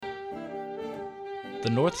The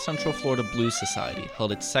North Central Florida Blues Society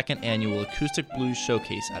held its second annual Acoustic Blues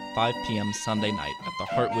Showcase at 5 p.m. Sunday night at the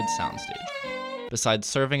Heartwood Soundstage. Besides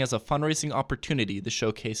serving as a fundraising opportunity, the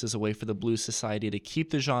showcase is a way for the Blues Society to keep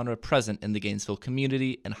the genre present in the Gainesville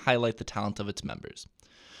community and highlight the talent of its members.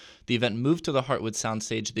 The event moved to the Heartwood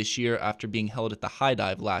Soundstage this year after being held at the High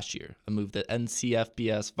Dive last year, a move that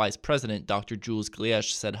NCFBS Vice President Dr. Jules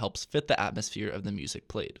Gliesch said helps fit the atmosphere of the music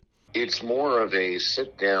played. It's more of a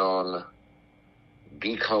sit-down,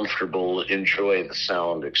 be comfortable, enjoy the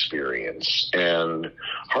sound experience, and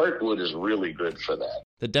Heartwood is really good for that.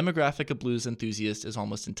 The demographic of blues enthusiasts is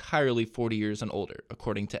almost entirely 40 years and older,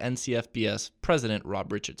 according to NCFBS President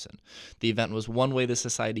Rob Richardson. The event was one way the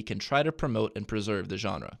society can try to promote and preserve the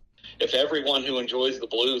genre. If everyone who enjoys the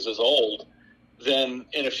blues is old, then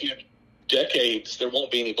in a few decades there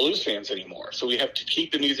won't be any blues fans anymore. So we have to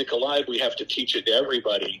keep the music alive. We have to teach it to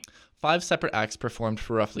everybody. 5 separate acts performed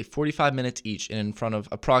for roughly 45 minutes each and in front of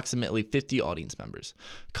approximately 50 audience members.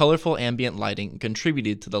 Colorful ambient lighting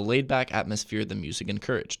contributed to the laid-back atmosphere the music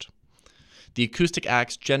encouraged. The acoustic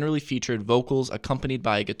acts generally featured vocals accompanied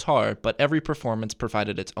by a guitar, but every performance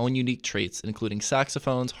provided its own unique traits, including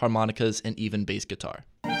saxophones, harmonicas, and even bass guitar.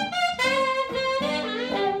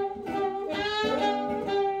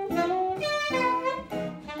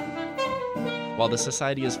 While the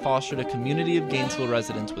society has fostered a community of Gainesville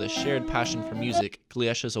residents with a shared passion for music,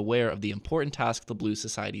 Gliesch is aware of the important task the Blues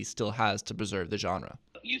Society still has to preserve the genre.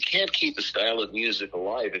 You can't keep a style of music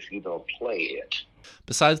alive if you don't play it.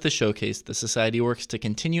 Besides the showcase, the society works to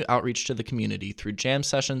continue outreach to the community through jam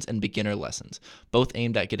sessions and beginner lessons, both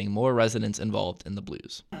aimed at getting more residents involved in the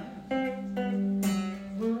blues.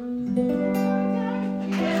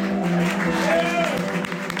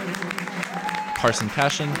 Carson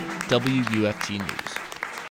Cashin, WUFT News.